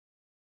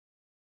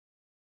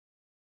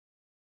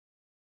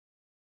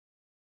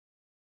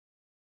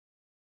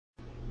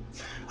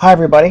Hi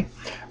everybody.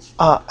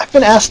 I've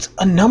been asked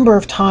a number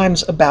of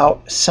times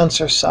about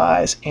sensor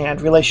size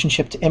and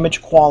relationship to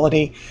image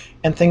quality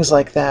and things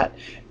like that.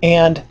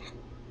 And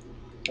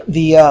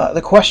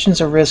the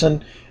question's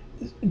arisen: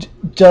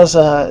 does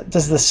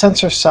the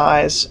sensor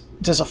size,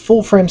 does a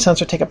full frame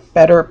sensor take a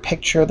better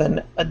picture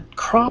than a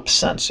crop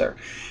sensor?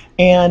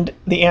 And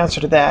the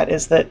answer to that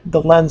is that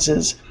the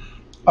lenses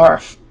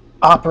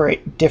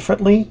operate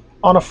differently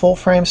on a full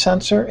frame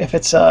sensor. If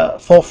it's a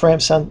full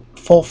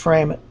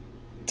frame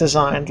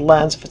designed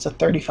lens, if it's a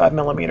 35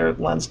 millimeter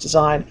lens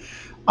design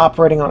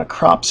operating on a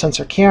crop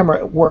sensor camera,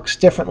 it works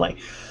differently.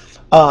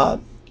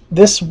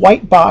 This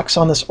white box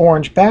on this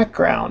orange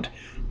background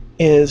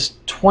is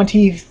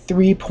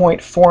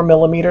 23.4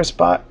 millimeters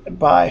by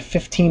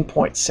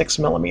 15.6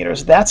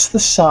 millimeters. That's the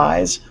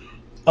size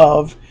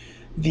of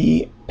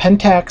the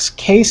Pentax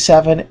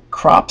K7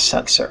 crop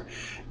sensor.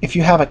 If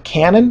you have a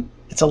Canon,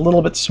 it's a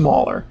little bit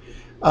smaller.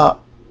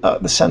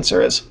 The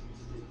sensor is.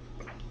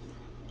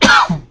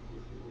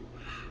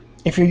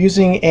 If you're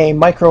using a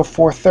Micro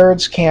Four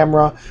Thirds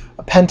camera,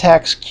 a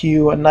Pentax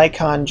Q, a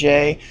Nikon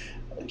J,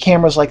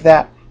 cameras like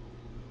that,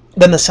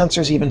 then the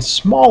sensor is even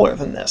smaller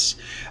than this.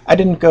 I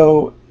didn't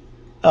go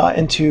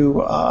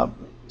into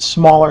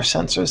smaller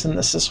sensors than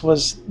this. This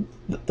was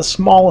the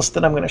smallest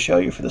that I'm going to show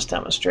you for this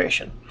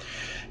demonstration.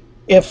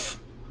 If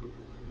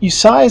you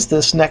size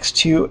this next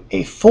to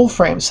a full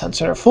frame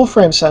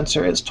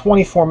sensor is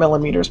 24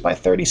 millimeters by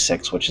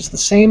 36, which is the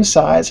same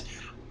size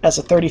as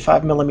a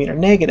 35 millimeter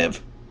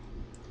negative.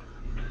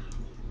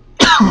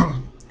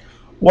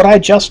 What I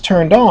just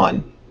turned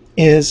on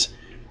is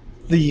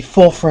the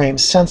full frame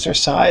sensor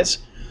size.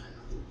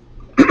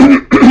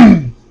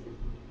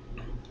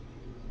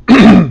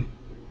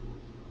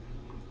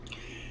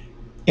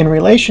 In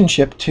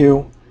relationship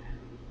to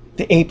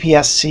the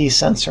APS-C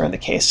sensor in the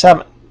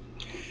K7.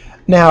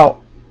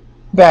 Now,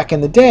 back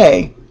in the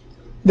day,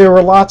 there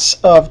were lots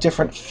of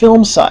different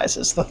film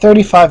sizes. The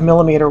 35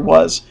 millimeter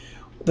was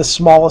the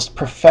smallest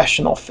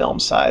professional film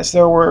size.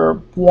 There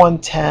were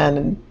 110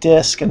 and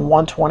disc and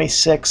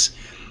 126,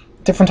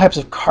 different types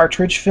of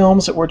cartridge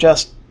films that were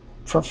just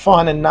for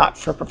fun and not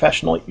for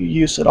professional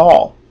use at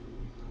all.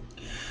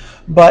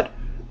 But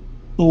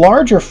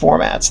larger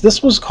formats,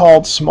 this was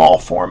called small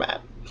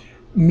format.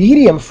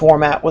 Medium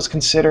format was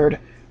considered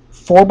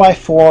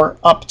 4x4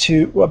 up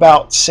to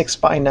about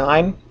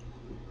 6x9,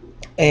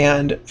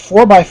 and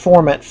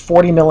 4x4 meant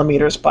 40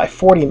 millimeters by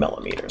 40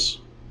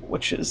 millimeters,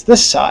 which is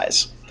this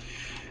size.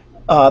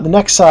 The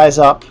next size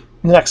up,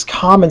 the next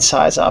common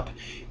size up,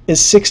 is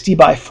 60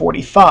 by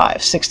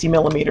 45, 60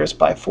 millimeters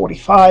by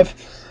 45,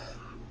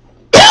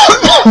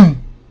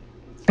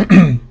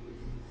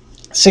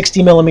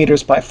 60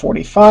 millimeters by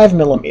 45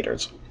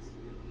 millimeters.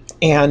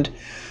 And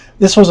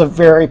this was a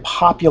very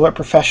popular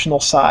professional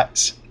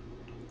size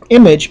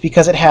image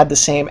because it had the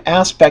same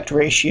aspect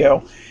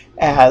ratio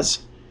as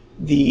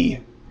the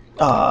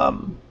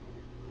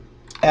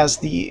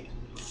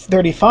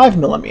 35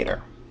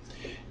 millimeter.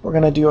 We're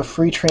going to do a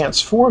free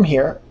transform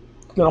here.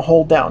 I'm going to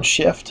hold down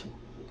Shift.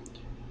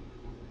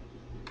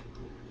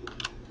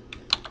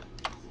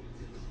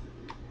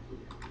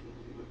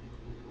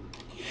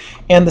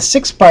 And the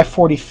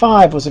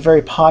 6x45 was a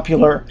very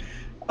popular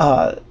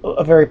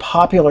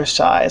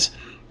size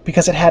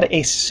because it had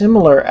a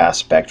similar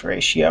aspect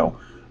ratio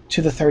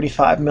to the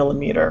 35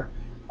 millimeter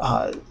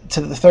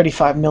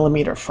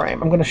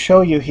frame. I'm going to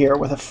show you here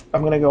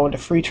I'm going to go into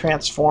free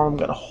transform. I'm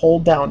going to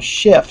hold down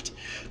Shift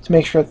to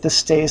make sure that this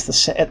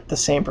stays at the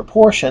same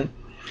proportion.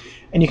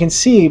 And you can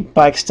see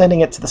by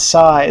extending it to the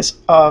size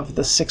of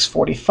the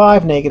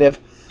 645 negative,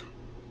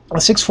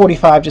 the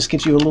 645 just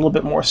gives you a little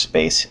bit more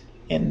space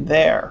in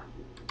there.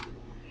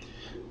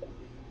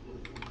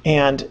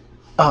 And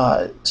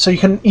so you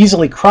can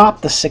easily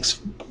crop the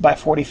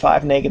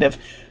 6x45 negative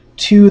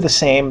to the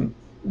same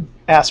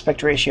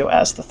aspect ratio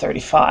as the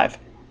 35.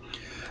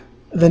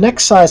 The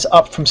next size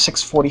up from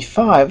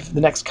 645,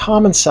 the next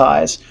common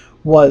size,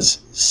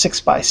 was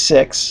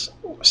 6x6,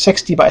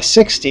 60 by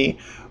 60,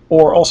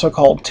 or also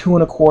called 2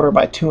 1/4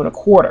 by 2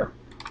 1/4.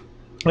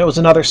 And it was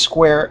another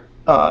square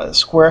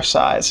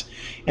size,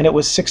 and it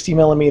was 60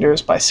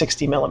 millimeters by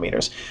 60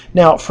 millimeters.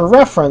 Now, for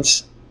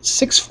reference,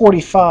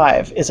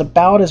 645 is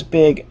about as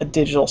big a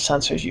digital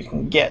sensor as you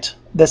can get.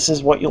 This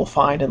is what you'll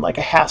find in like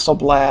a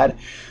Hasselblad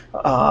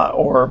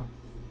or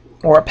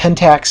a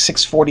Pentax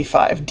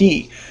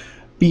 645D.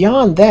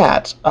 Beyond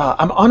that,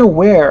 I'm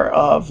unaware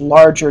of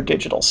larger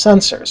digital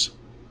sensors.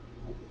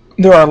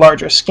 There are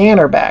larger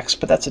scanner backs,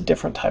 but that's a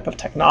different type of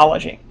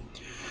technology.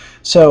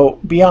 So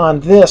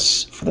beyond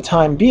this, for the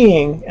time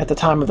being, at the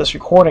time of this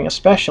recording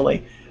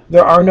especially,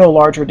 there are no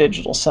larger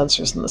digital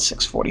sensors than the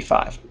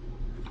 645.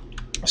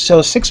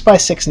 So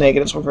 6x6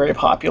 negatives were very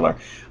popular.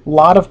 A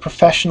lot of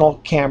professional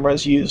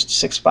cameras used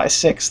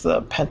 6x6,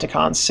 the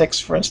Pentagon 6,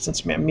 for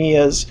instance,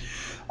 Mamiya's,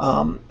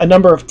 a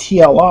number of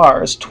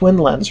TLRs, twin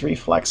lens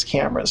reflex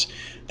cameras,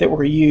 that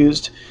were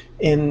used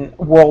in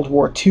World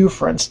War II,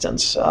 for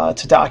instance,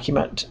 to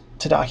document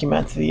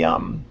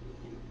the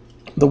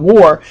the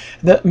war.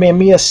 The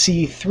Mamiya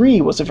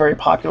C3 was a very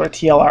popular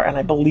TLR, and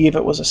I believe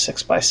it was a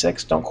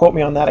 6x6. Don't quote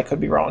me on that, I could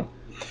be wrong.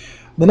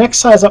 The next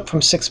size up from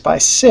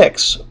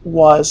 6x6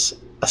 was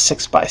a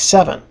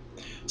 6x7,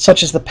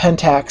 such as the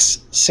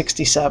Pentax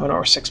 67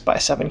 or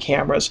 6x7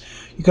 cameras.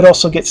 You could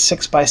also get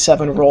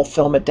 6x7 roll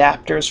film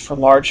adapters for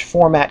large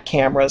format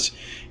cameras,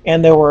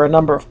 and there were a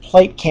number of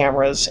plate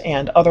cameras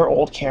and other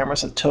old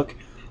cameras that took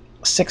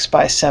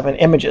 6x7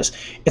 images.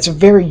 It's a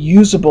very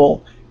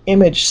usable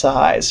image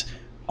size,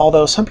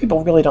 although some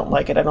people really don't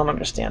like it. I don't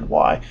understand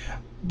why.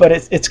 But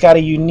it's got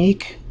a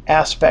unique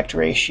aspect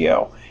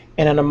ratio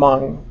in and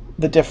among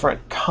the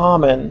different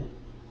common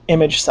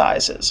image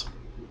sizes.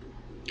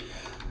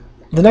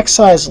 The next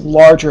size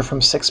larger from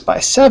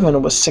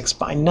 6x7 was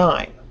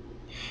 6x9.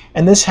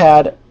 And this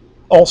had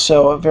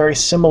also a very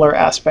similar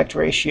aspect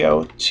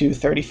ratio to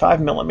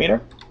 35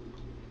 millimeter.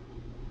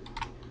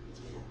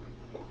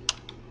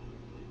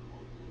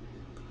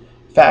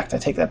 In fact, I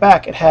take that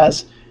back. It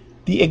has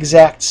the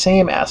exact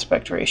same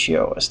aspect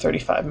ratio as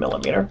 35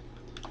 millimeter.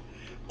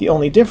 The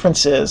only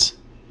difference is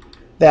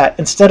that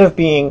instead of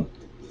being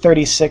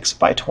 36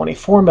 by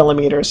 24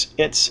 millimeters,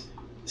 it's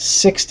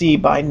 60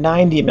 by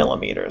 90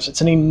 millimeters.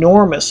 It's an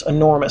enormous,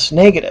 enormous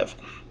negative.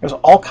 There's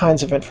all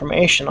kinds of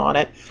information on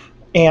it,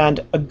 and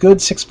a good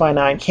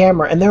 6x9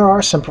 camera, and there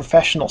are some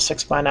professional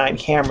 6x9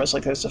 cameras,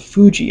 like there's a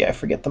Fuji, I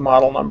forget the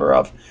model number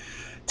of,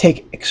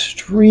 take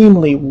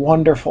extremely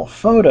wonderful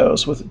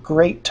photos with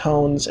great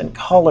tones and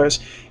colors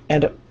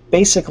and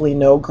basically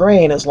no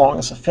grain as long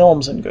as the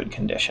film's in good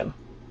condition.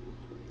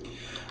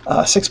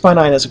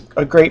 6x9 is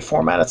a great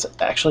format. It's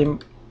actually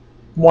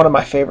one of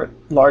my favorite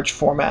large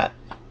format.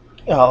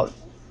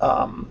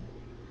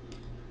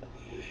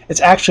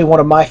 It's actually one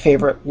of my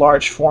favorite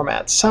large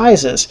format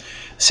sizes.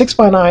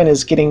 6x9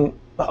 is getting,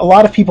 a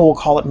lot of people will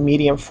call it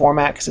medium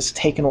format because it's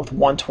taken with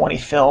 120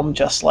 film,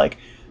 just like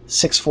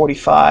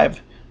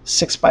 645,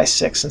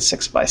 6x6, and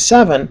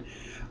 6x7,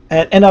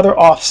 and other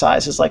off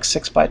sizes like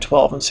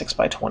 6x12 and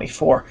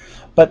 6x24.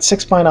 But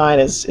 6x9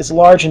 is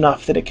large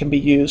enough that it can be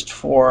used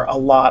for a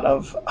lot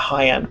of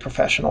high-end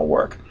professional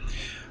work.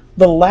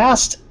 The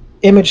last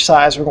image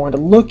size we're going to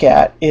look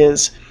at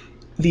is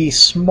the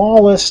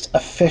smallest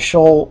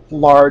official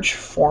large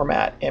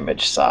format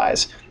image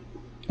size.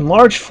 And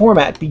large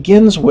format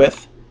begins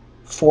with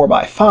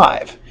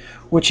 4x5,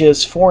 which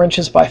is 4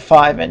 inches by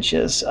 5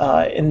 inches.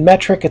 In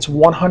metric, it's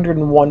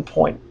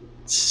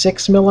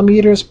 101.6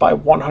 millimeters by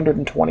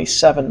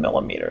 127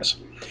 millimeters.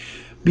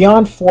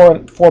 Beyond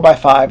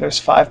 4x5, there's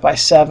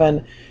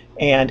 5x7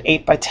 and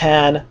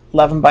 8x10,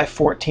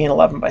 11x14,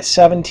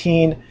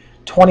 11x17,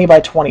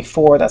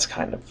 20x24. That's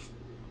kind of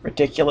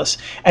ridiculous.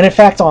 And in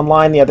fact,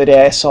 online the other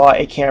day I saw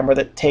a camera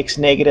that takes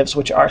negatives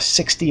which are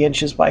 60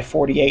 inches by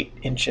 48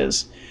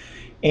 inches,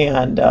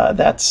 and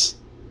that's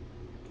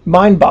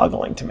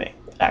mind-boggling to me,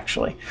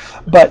 actually.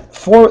 But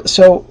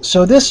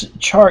so this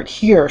chart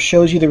here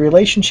shows you the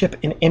relationship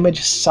in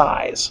image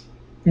size.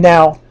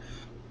 Now,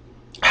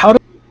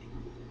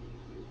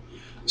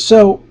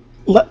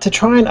 to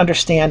try and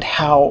understand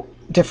how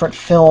different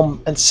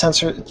film and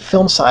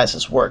film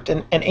sizes worked,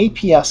 and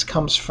APS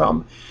comes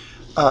from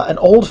an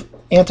old,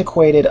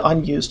 antiquated,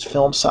 unused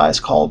film size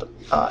called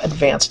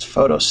Advanced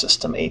Photo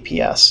System,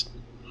 APS.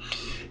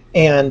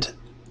 And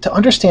to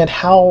understand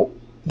how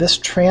this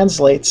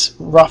translates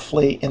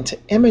roughly into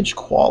image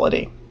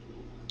quality,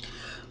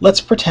 let's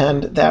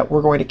pretend that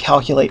we're going to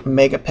calculate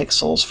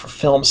megapixels for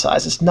film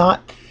size.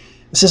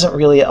 This isn't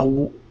really a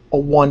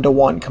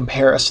one-to-one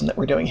comparison that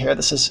we're doing here.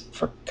 This is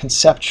for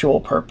conceptual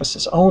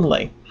purposes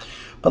only.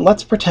 But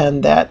let's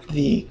pretend that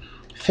the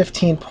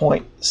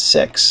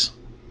 15.6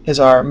 is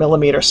our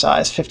millimeter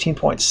size,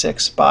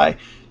 15.6 by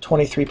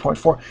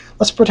 23.4.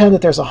 Let's pretend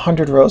that there's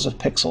 100 rows of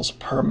pixels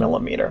per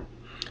millimeter,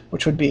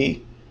 which would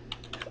be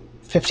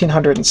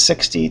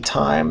 1560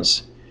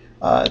 times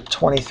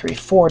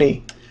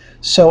 2340.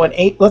 So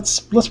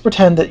let's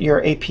pretend that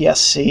your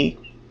APS-C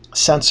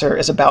sensor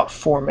is about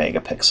 4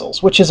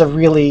 megapixels, which is a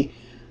really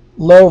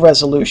low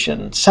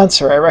resolution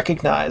sensor, I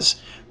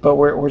recognize, but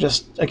we're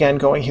just, again,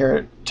 going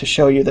here to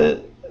show you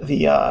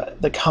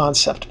the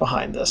concept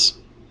behind this.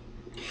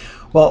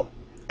 Well,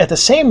 at the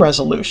same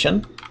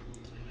resolution,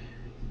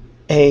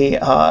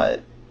 a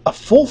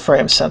full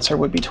frame sensor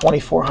would be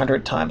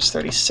 2400 times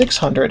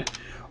 3600,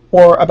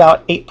 or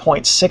about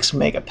 8.6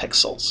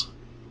 megapixels.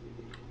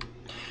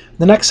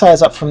 The next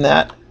size up from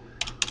that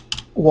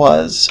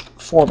was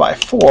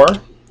 4x4,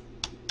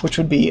 which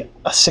would be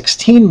a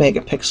 16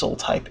 megapixel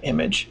type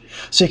image.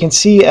 So you can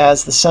see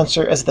as the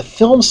sensor, as the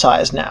film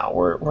size now,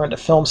 we're into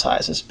film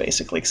sizes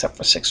basically, except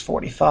for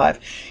 645,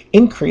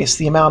 increase,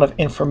 the amount of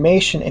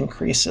information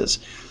increases.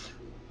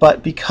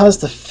 But because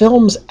the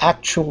film's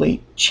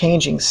actually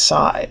changing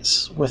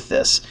size with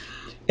this,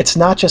 it's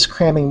not just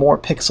cramming more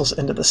pixels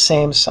into the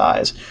same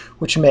size,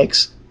 which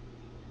makes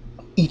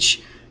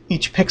each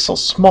pixel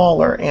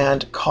smaller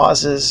and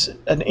causes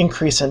an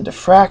increase in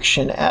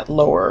diffraction at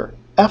lower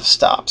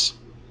f-stops.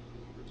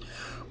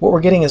 What we're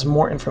getting is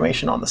more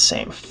information on the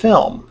same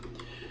film.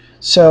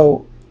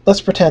 So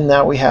let's pretend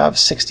now we have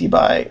 60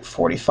 by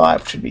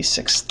 45, which would be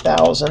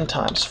 6,000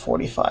 times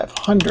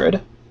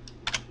 4,500.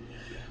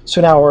 So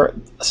now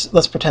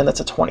let's pretend that's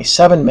a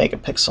 27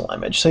 megapixel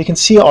image. So you can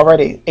see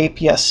already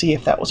APS-C,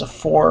 if that was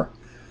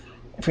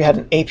if we had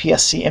an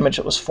APS-C image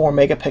that was 4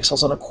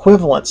 megapixels, an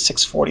equivalent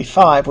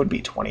 645 would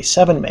be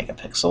 27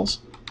 megapixels.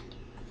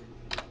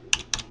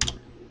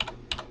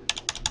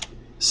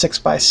 6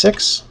 by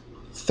 6,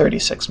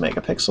 36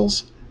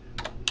 megapixels.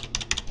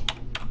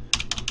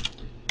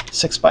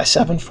 6 by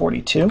 7,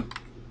 42.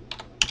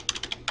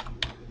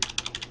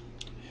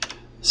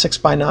 6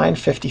 by 9,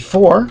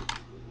 54.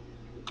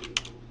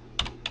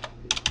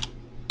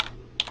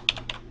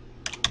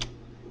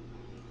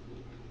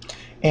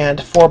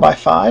 And 4 by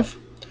 5,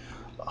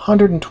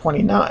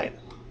 129,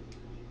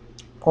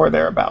 or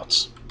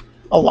thereabouts.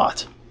 A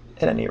lot,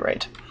 at any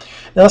rate.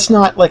 Now that's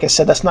not, like I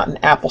said, that's not an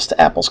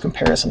apples-to-apples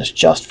comparison. It's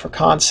just for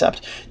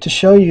concept, to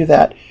show you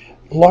that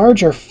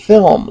larger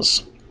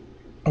films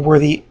were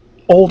the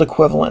old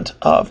equivalent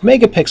of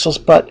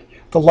megapixels, but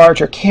the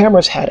larger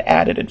cameras had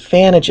added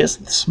advantages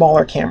that the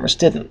smaller cameras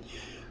didn't.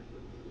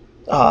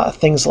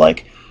 Things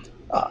like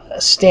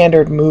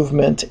standard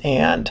movement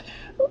and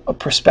a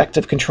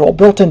perspective control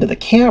built into the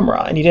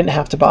camera, and you didn't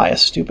have to buy a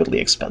stupidly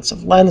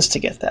expensive lens to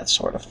get that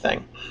sort of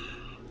thing.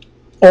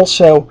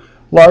 Also,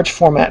 large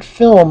format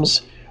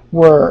films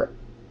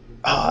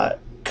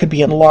could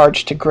be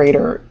enlarged to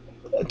greater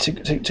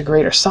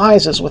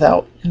sizes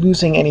without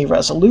losing any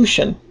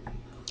resolution.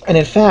 And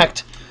in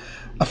fact,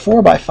 a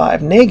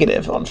 4x5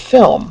 negative on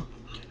film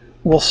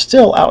will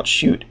still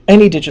outshoot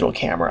any digital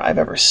camera I've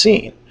ever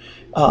seen.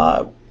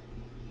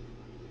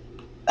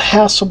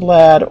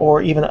 Hasselblad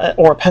or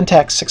a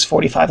Pentax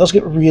 645, those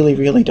get really,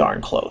 really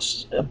darn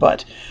close.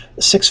 But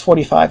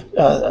 645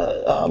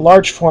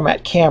 large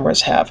format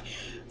cameras have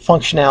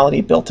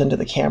functionality built into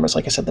the cameras,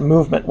 like I said, the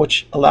movement,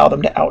 which allow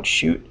them to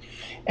outshoot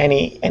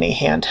any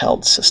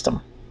handheld system.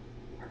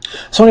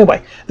 So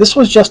anyway, this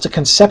was just a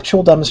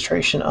conceptual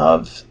demonstration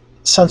of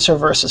sensor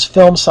versus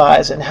film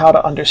size and how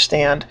to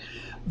understand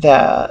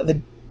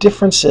the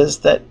differences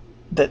that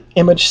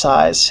image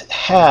size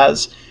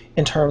has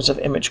in terms of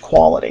image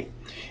quality.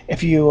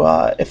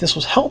 If this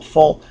was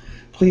helpful,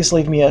 please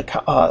give me a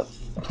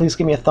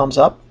thumbs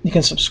up. You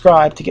can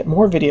subscribe to get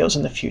more videos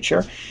in the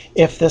future.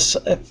 If this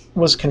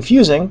was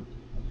confusing,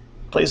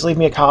 please leave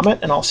me a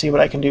comment, and I'll see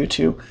what I can do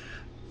to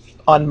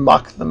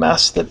unmuck the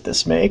mess that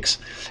this makes.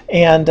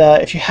 And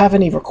if you have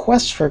any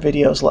requests for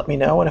videos, let me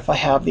know. And if I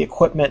have the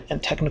equipment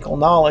and technical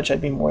knowledge,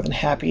 I'd be more than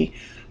happy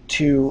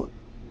to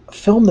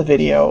film the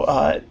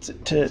video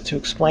to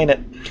explain it.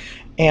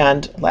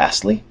 And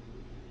lastly,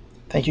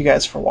 thank you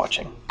guys for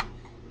watching.